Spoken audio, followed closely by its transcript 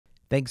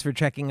Thanks for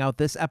checking out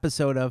this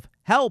episode of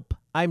Help,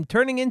 I'm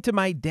Turning Into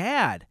My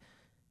Dad.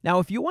 Now,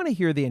 if you want to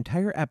hear the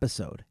entire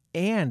episode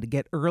and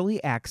get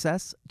early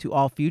access to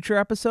all future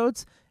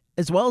episodes,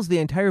 as well as the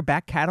entire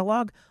back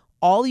catalog,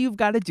 all you've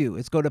got to do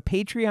is go to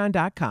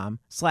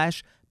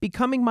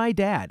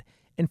patreon.com/becomingmydad.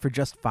 And for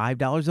just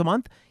 $5 a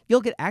month, you'll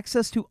get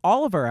access to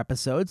all of our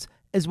episodes,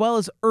 as well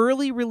as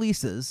early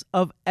releases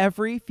of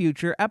every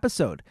future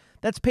episode.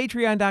 That's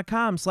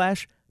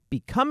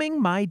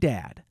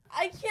patreon.com/becomingmydad.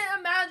 I can't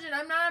imagine.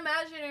 I'm not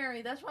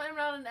imaginary. That's why I'm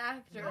not an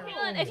actor.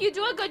 If you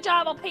do a good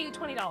job, I'll pay you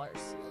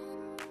 $20.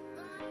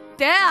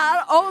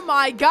 Dad, oh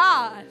my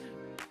God.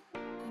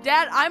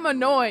 Dad, I'm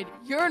annoyed.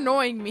 You're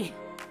annoying me.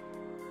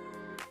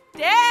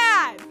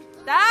 Dad,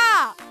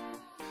 stop.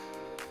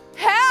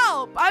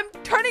 Help, I'm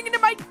turning into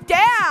my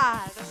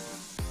dad.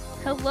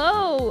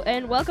 Hello,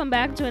 and welcome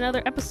back to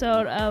another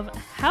episode of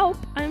Help,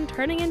 I'm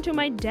Turning Into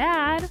My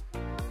Dad.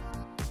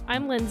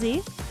 I'm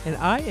Lindsay. And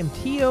I am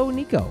T.O.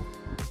 Nico.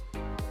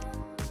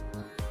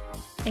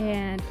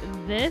 And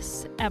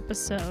this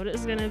episode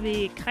is going to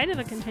be kind of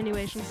a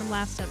continuation from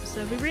last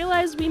episode. We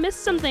realized we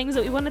missed some things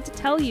that we wanted to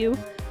tell you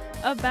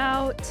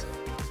about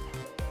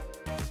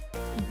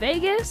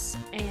Vegas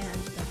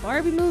and the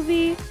Barbie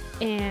movie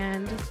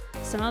and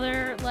some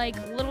other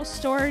little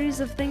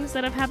stories of things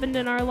that have happened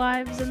in our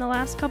lives in the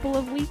last couple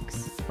of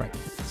weeks. Right.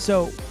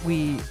 So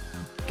we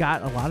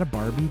got a lot of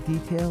Barbie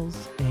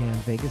details and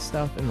Vegas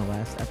stuff in the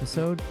last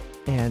episode.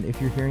 And if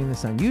you're hearing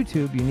this on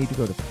YouTube, you need to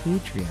go to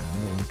Patreon,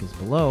 the link is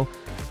below,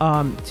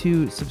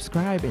 to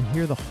subscribe and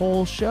hear the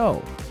whole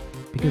show.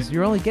 Because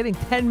you're only getting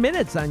 10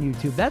 minutes on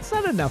YouTube. That's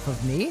not enough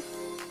of me.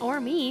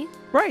 Or me.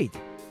 Right.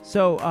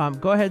 So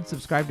go ahead and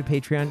subscribe to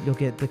Patreon. You'll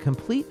get the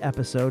complete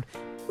episode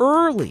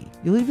early.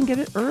 You'll even get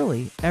it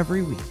early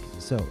every week.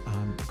 So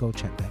go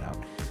check that out.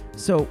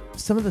 So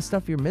some of the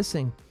stuff you're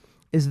missing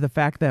is the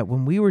fact that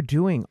when we were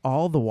doing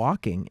all the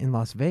walking in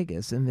Las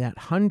Vegas in that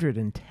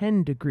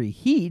 110-degree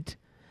heat,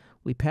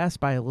 we passed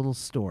by a little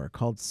store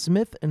called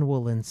Smith &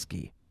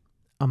 Wollensky,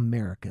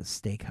 America's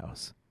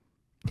Steakhouse.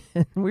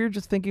 And we were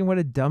just thinking what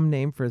a dumb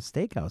name for a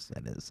steakhouse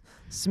that is.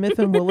 Smith &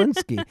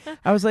 Wollensky.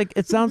 I was like,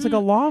 it sounds like a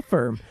law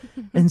firm.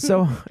 And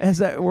so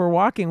as we're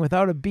walking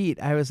without a beat,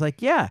 I was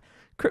like, yeah,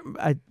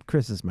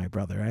 Chris is my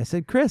brother. I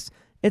said, Chris,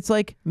 it's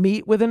like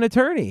meet with an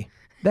attorney.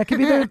 That could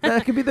be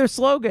their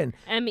slogan.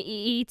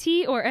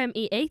 M-E-E-T or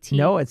M-E-A-T?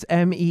 No, it's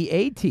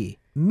M-E-A-T.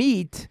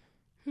 Meet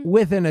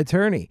with an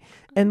attorney.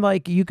 And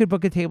you could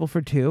book a table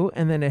for two,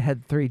 and then it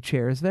had 3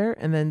 chairs there,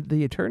 and then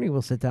the attorney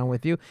will sit down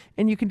with you,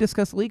 and you can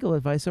discuss legal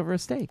advice over a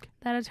steak.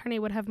 That attorney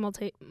would have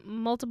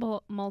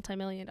multiple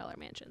multi-million-dollar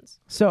mansions.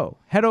 So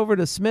head over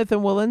to Smith &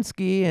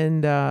 Wollensky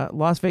and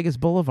Las Vegas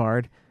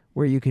Boulevard,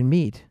 where you can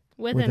meet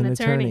with an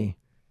attorney.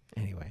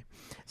 Anyway,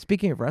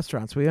 speaking of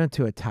restaurants, we went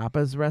to a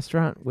Tapas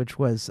restaurant, which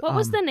was... What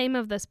was the name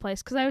of this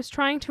place? Because I was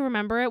trying to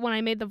remember it when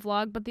I made the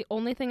vlog, but the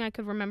only thing I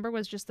could remember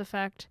was just the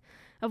fact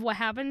of what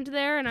happened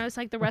there, and I was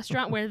like, the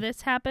restaurant where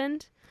this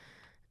happened.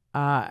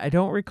 I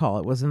don't recall.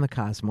 It was in the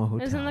Cosmo Hotel.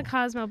 It was in the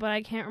Cosmo, but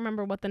I can't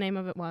remember what the name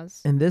of it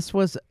was. And this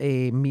was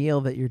a meal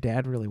that your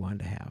dad really wanted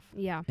to have.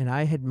 Yeah. And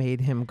I had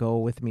made him go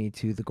with me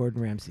to the Gordon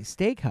Ramsay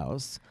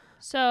Steakhouse.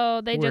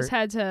 So they just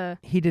had to...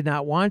 He did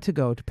not want to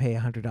go to pay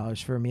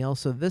 $100 for a meal,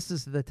 so this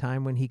is the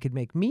time when he could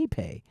make me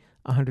pay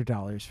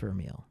 $100 for a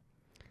meal.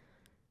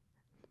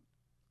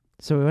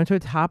 So we went to a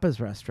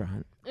tapas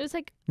restaurant. It was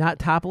not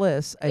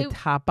topless, a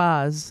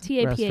tapas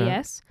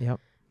T-A-P-A-S. Yep.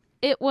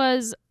 It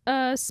was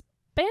a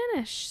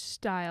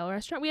Spanish-style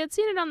restaurant. We had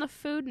seen it on the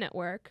Food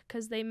Network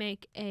because they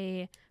make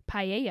a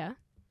paella,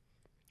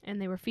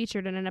 and they were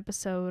featured in an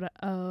episode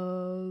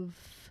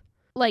of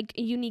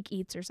Unique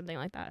Eats or something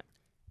like that.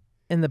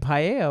 And the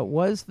paella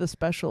was the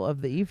special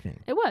of the evening.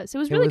 It was. It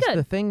was really good. It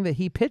was the thing that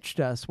he pitched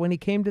us when he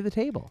came to the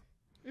table.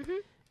 Mm-hmm.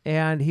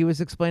 And he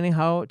was explaining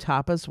how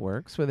tapas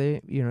works,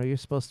 where you're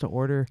supposed to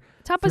order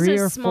tapas 3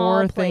 is or small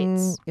 4 plates.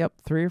 things. Yep,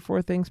 3 or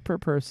 4 things per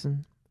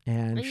person,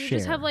 and you share.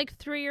 just have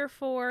 3 or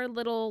 4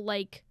 little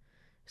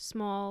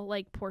small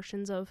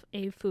portions of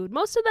a food.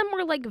 Most of them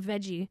were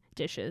veggie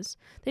dishes.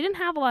 They didn't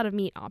have a lot of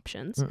meat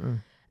options. Mm-mm.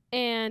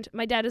 And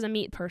my dad is a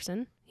meat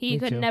person. He Me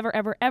could too. never,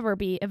 ever, ever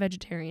be a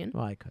vegetarian.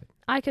 Well, I could.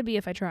 I could be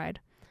if I tried.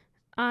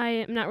 I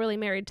am not really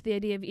married to the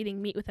idea of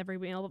eating meat with every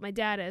meal, but my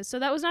dad is. So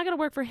that was not going to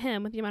work for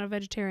him with the amount of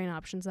vegetarian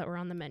options that were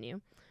on the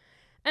menu.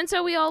 And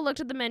so we all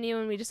looked at the menu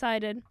and we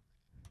decided,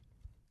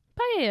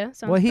 paella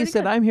sounds Well, he pretty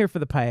said, good. I'm here for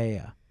the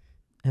paella.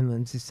 And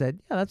Lindsay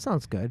said, yeah, that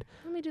sounds good.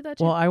 Let me do that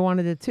too. Well, I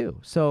wanted it too.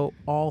 So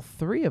all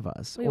 3 of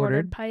us we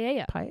ordered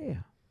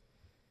paella.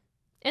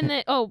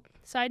 And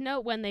side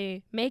note, when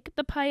they make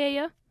the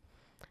paella,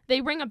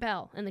 they ring a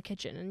bell in the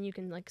kitchen, and you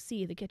can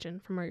see the kitchen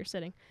from where you're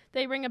sitting.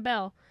 They ring a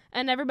bell,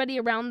 and everybody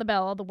around the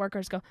bell, all the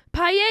workers go,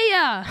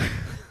 paella!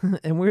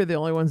 And we were the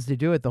only ones to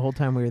do it the whole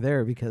time we were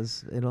there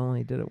because it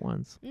only did it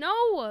once.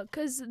 No,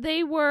 because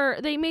they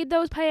made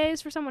those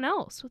paellas for someone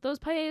else. Those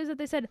paellas that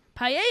they said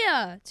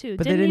paella to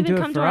But didn't they didn't even do it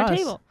come for to our us.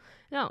 table.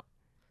 No.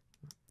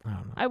 I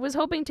don't know. I was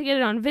hoping to get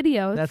it on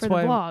video for the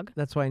vlog.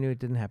 That's why I knew it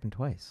didn't happen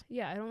twice.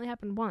 Yeah, it only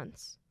happened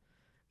once.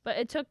 But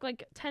it took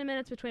like 10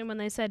 minutes between when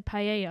they said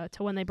paella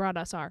to when they brought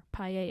us our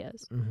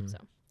paellas. Mm-hmm. So,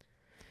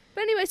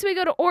 but anyway, so we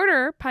go to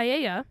order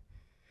paella.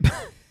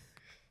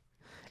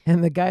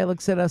 And the guy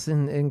looks at us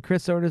and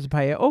Chris orders a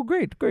paella. Oh,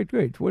 great.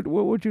 What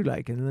would you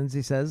like? And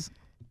Lindsay says,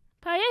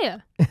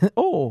 Paella.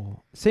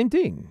 oh, same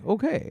thing.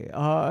 Okay.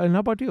 And how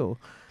about you?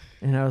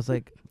 And I was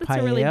like, That's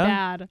paella?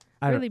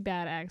 a really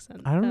bad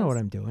accent. I don't know what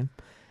I'm doing.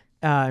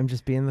 I'm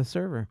just being the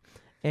server.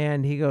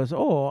 And he goes,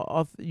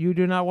 oh, you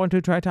do not want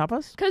to try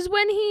tapas? Because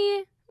when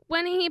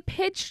he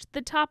pitched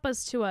the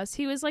tapas to us,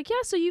 he was like,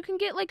 yeah, so you can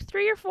get like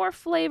 3 or 4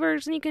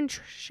 flavors and you can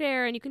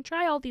share and you can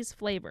try all these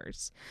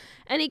flavors.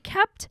 And he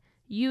kept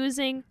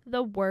using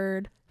the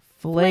word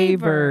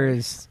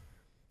flavors.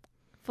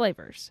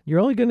 You're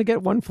only going to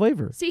get one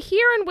flavor. See,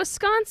 here in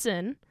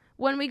Wisconsin,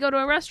 when we go to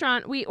a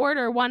restaurant, we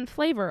order one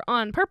flavor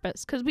on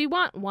purpose because we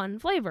want one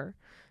flavor.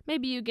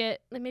 Maybe you go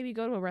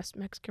to a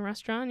Mexican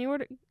restaurant and you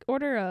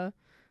order a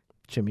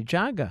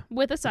chimichanga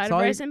with a side of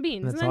rice and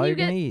beans. That's and then all you're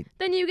going to eat.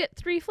 Then you get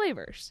 3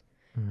 flavors.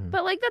 Mm-hmm.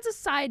 But like that's a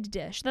side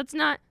dish. That's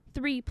not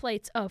 3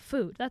 plates of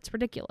food. That's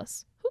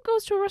ridiculous. Who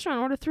goes to a restaurant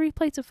and order 3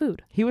 plates of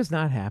food? He was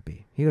not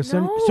happy. He goes,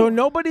 No. so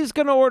nobody's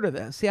going to order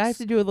this. See, I have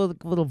to do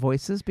little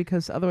voices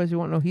because otherwise you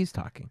won't know he's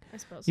talking. I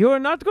suppose. You are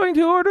not going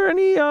to order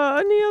any of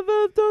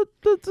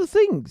the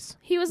things.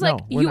 He was No,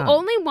 like, we're you not.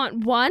 only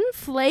want one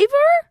flavor?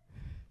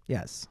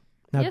 Yes.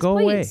 Now Yes, go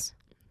away. please.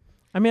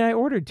 I mean, I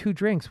ordered 2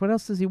 drinks. What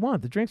else does he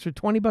want? The drinks are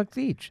 $20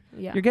 each.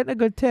 Yeah. You're getting a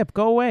good tip.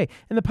 Go away.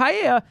 And the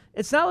paella,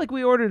 it's not like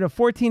we ordered a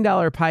 $14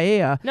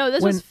 paella. No,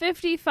 this was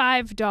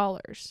 $55.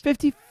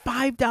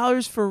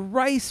 $55 for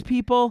rice,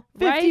 people. $55.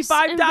 Rice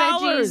and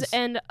veggies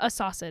and a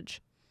sausage.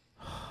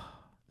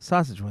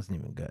 Sausage wasn't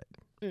even good.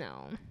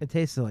 No. It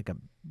tasted like a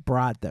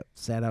brat that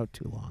sat out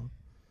too long.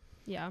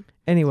 Yeah.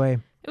 Anyway.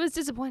 It was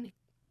disappointing.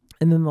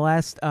 And then the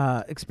last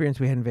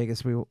experience we had in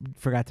Vegas, we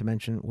forgot to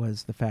mention,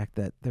 was the fact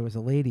that there was a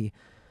lady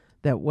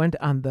that went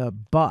on the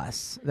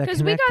bus that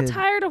Because we got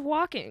tired of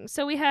walking,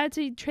 so we had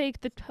to take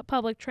the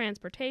public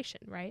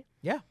transportation, right?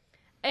 Yeah.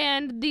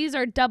 And these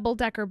are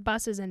double-decker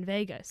buses in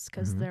Vegas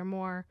because they're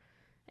more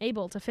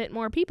able to fit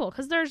more people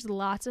because there's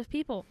lots of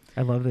people.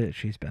 I love that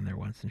she's been there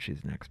once and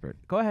she's an expert.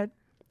 Go ahead.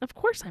 Of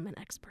course I'm an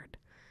expert.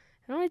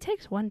 It only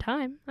takes one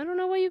time. I don't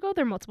know what you go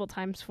there multiple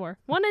times for.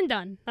 One and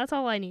done. That's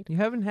all I need. You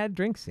haven't had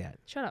drinks yet.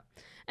 Shut up.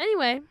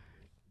 Anyway,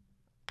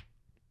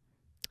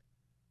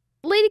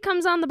 lady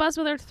comes on the bus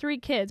with her 3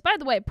 kids. By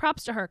the way,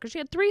 props to her because she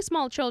had 3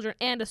 small children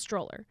and a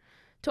stroller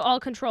to all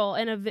control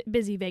in a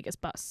busy Vegas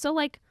bus. So,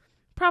 like,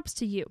 props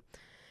to you.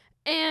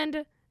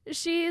 And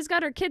she's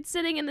got her kids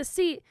sitting in the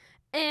seat,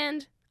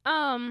 and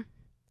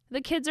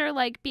the kids are,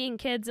 like, being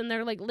kids, and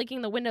they're, like,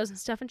 licking the windows and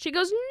stuff. And she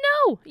goes,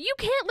 no, you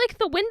can't lick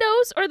the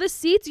windows or the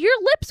seats. Your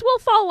lips will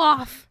fall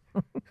off.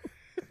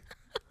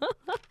 And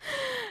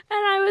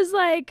I was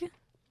like,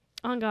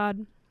 oh,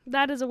 God,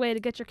 that is a way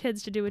to get your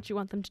kids to do what you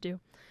want them to do.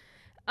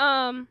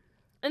 And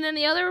then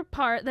the other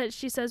part that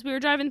she says, we were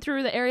driving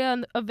through the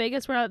area of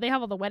Vegas where they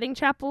have all the wedding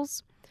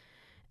chapels.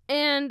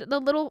 And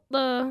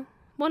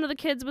one of the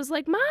kids was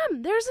like,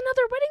 Mom, there's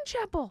another wedding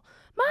chapel.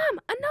 Mom,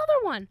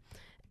 another one.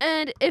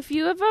 And if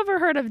you have ever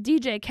heard of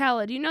DJ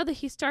Khaled, you know that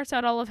he starts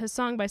out all of his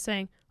song by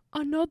saying,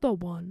 another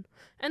one.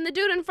 And the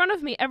dude in front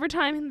of me, every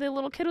time the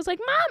little kid was like,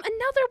 Mom,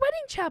 another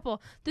wedding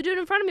chapel, the dude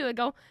in front of me would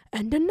go,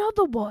 and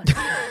another one.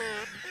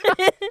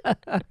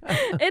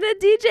 In a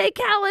DJ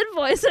Khaled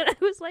voice. And I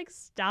was like,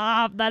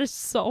 stop. That is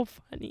so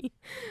funny.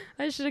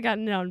 I should have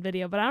gotten it on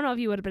video, but I don't know if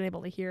you would have been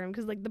able to hear him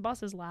because, like, the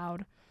bus is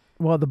loud.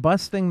 Well, the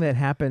bus thing that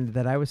happened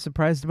that I was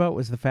surprised about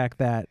was the fact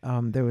that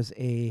there was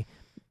a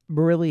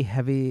really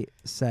heavy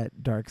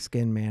set,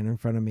 dark-skinned man in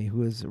front of me who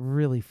was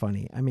really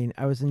funny. I mean,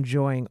 I was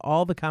enjoying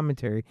all the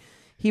commentary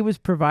he was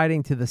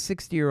providing to the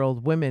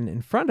 60-year-old women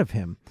in front of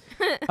him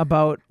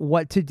about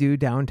what to do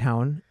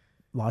downtown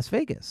Las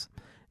Vegas.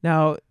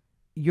 Now,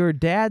 your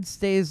dad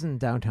stays in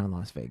downtown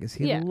Las Vegas.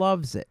 He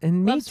loves it.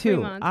 And Loves me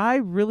too. Fremont. I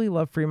really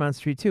love Fremont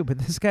Street too. But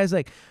this guy's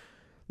like,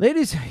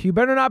 ladies, you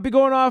better not be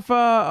going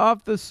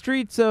off the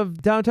streets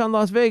of downtown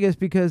Las Vegas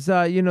because,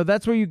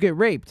 that's where you get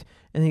raped.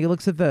 And he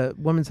looks at the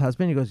woman's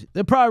husband. He goes,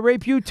 they'll probably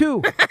rape you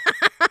too.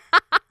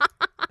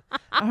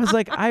 I was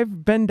like,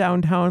 I've been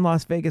downtown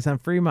Las Vegas on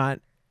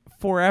Fremont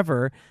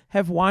forever,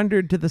 have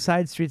wandered to the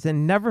side streets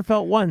and never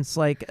felt once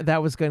like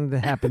that was going to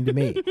happen to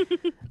me.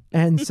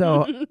 And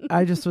so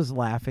I just was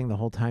laughing the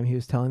whole time he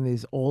was telling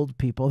these old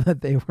people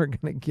that they were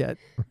going to get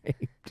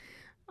raped.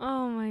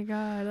 Oh, my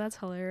God. That's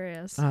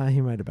hilarious. He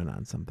might have been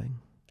on something.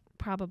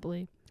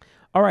 Probably.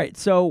 All right,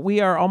 so we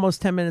are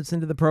almost 10 minutes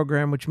into the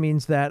program, which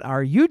means that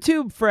our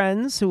YouTube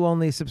friends who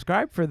only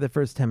subscribe for the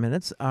first 10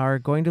 minutes are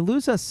going to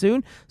lose us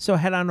soon. So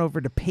head on over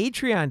to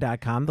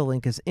patreon.com. The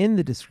link is in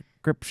the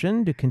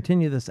description to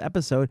continue this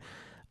episode.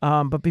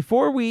 But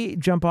before we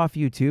jump off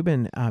YouTube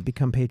and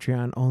become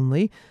Patreon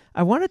only,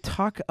 I want to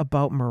talk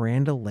about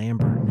Miranda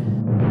Lambert.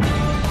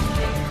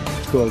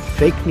 It's called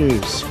fake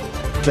news.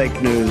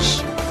 Fake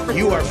news.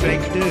 You are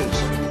fake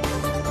news.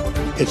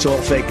 It's all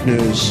fake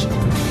news.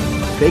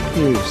 Fake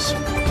news.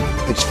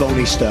 It's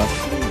phony stuff.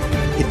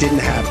 It didn't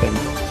happen.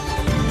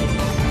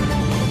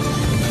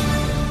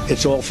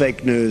 It's all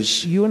fake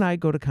news. You and I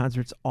go to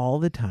concerts all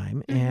the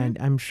time, Mm-hmm. and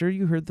I'm sure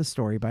you heard the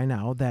story by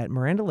now that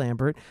Miranda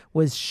Lambert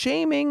was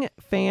shaming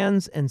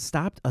fans and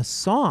stopped a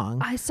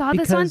song. I saw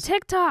this on because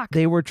TikTok.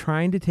 They were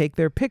trying to take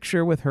their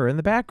picture with her in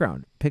the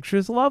background.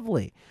 Picture's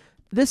lovely.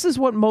 This is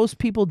what most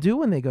people do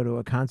when they go to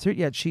a concert,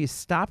 yet she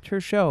stopped her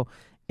show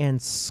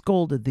and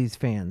scolded these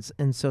fans.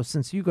 And so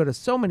since you go to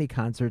so many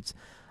concerts,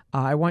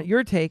 I want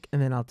your take, and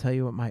then I'll tell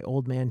you what my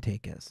old man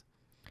take is.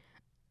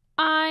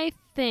 I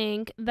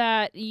think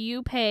that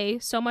you pay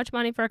so much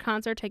money for a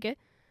concert ticket,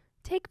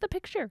 take the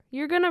picture.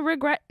 You're going to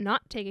regret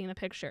not taking the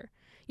picture.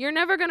 You're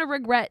never going to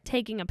regret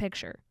taking a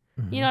picture.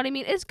 You know what I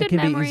mean? It's good It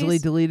can memories. be easily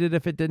deleted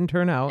if it didn't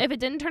turn out. If it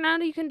didn't turn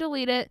out, you can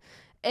delete it.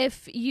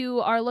 If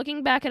you are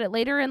looking back at it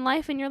later in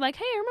life and you're like,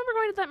 hey, I remember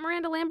going to that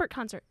Miranda Lambert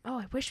concert. Oh,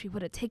 I wish we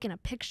would have taken a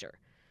picture.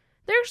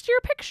 There's your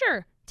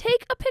picture.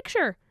 Take a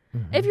picture.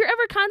 If you're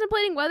ever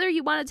contemplating whether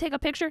you want to take a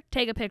picture,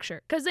 take a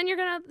picture. Because then you're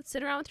going to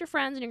sit around with your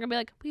friends and you're going to be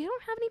like, we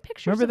don't have any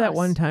pictures Remember of that us.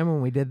 one time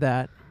when we did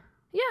that?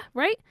 Yeah,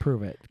 right?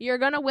 Prove it. You're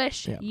going to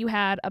wish you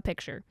had a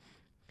picture.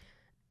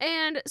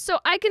 And so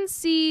I can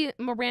see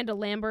Miranda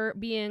Lambert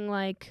being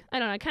like, I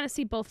don't know, I kind of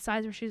see both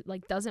sides where she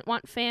like doesn't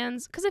want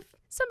fans. Because if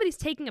somebody's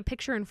taking a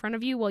picture in front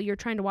of you while you're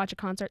trying to watch a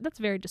concert, that's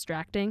very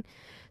distracting.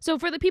 So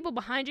for the people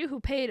behind you who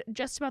paid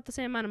just about the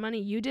same amount of money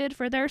you did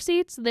for their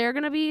seats, they're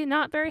going to be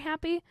not very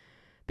happy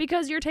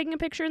because you're taking a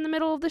picture in the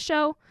middle of the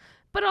show.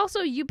 But also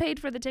you paid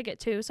for the ticket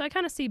too. So I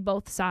kind of see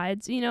both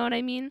sides, you know what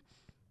I mean?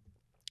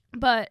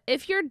 But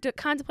if you're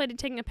contemplating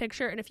taking a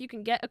picture, and if you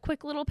can get a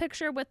quick little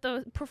picture with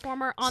the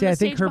performer on See, the I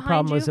stage think her behind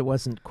problem you, was it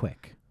wasn't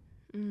quick.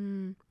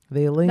 Mm,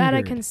 They lingered. that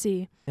I can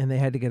see. And they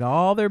had to get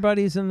all their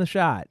buddies in the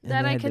shot. and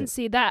That they I had can to-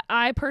 see. That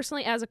I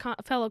personally, as a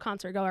fellow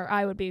concert goer,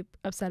 I would be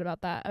upset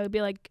about that. I would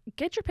be like,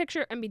 get your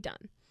picture and be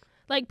done.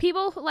 Like,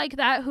 people like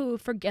that who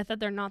forget that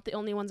they're not the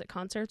only ones at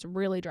concerts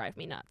really drive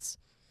me nuts.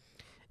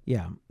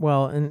 Yeah.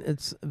 Well, and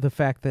it's the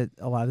fact that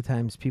a lot of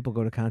times people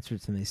go to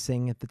concerts and they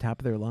sing at the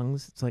top of their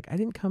lungs. It's like, I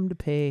didn't come to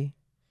pay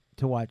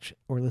to watch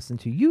or listen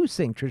to you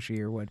sing Trisha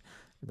Yearwood.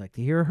 I'd like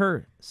to hear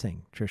her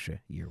sing Trisha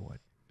Yearwood.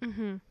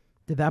 Mm-hmm.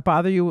 Did that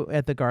bother you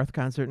at the Garth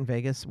concert in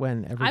Vegas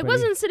when everybody... I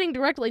wasn't sitting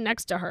directly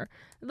next to her.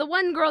 The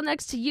one girl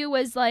next to you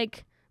was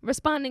like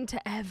responding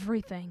to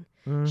everything.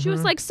 She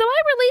was like, so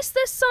I released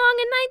this song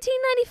in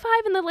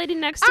 1995, and the lady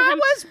next to him, I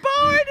was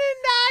born in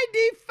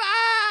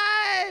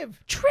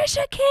 95!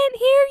 Trisha can't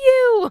hear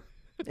you.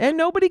 And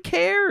nobody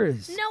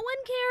cares. No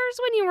one cares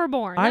when you were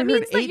born. I That heard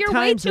means that 8 you're way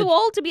times too that-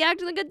 old to be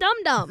acting like a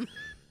dum-dum.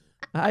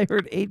 I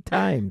heard 8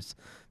 times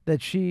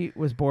that she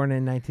was born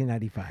in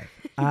 1995.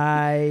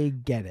 I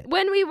get it.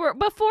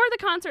 Before the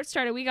concert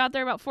started, we got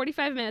there about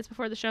 45 minutes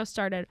before the show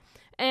started,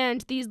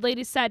 and these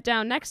ladies sat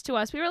down next to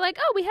us. We were like,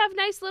 oh, we have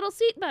nice little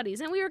seat buddies,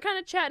 and we were kind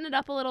of chatting it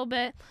up a little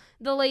bit.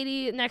 The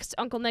lady next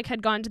to Uncle Nick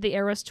had gone to the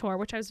Eras tour,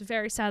 which I was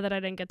very sad that I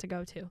didn't get to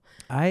go to.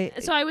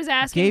 So I was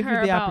asking gave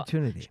her you the about...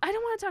 opportunity. I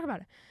don't want to talk about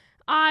it.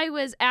 I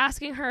was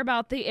asking her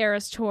about the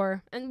Eras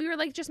tour, and we were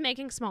like just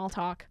making small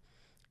talk.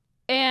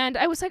 And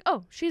I was like,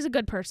 "Oh, she's a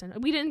good person.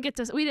 We didn't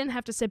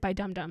have to sit by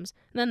dum-dums."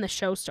 And then the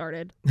show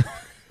started.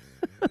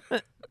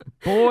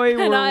 Boy,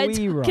 And were I we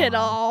took wrong. it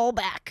all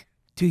back.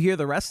 To hear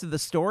the rest of the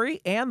story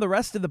and the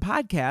rest of the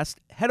podcast,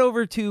 head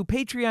over to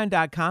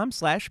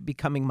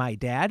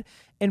patreon.com/becomingmydad.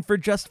 And for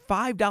just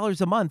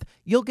 $5 a month,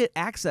 you'll get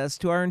access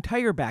to our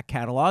entire back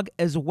catalog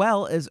as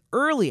well as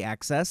early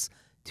access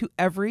to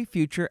every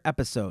future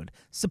episode.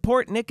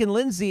 Support Nick and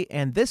Lindsay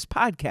and this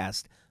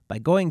podcast by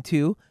going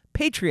to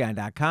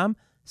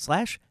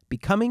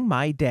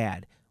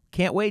patreon.com/becomingmydad.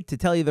 Can't wait to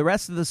tell you the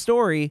rest of the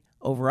story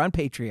over on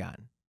Patreon.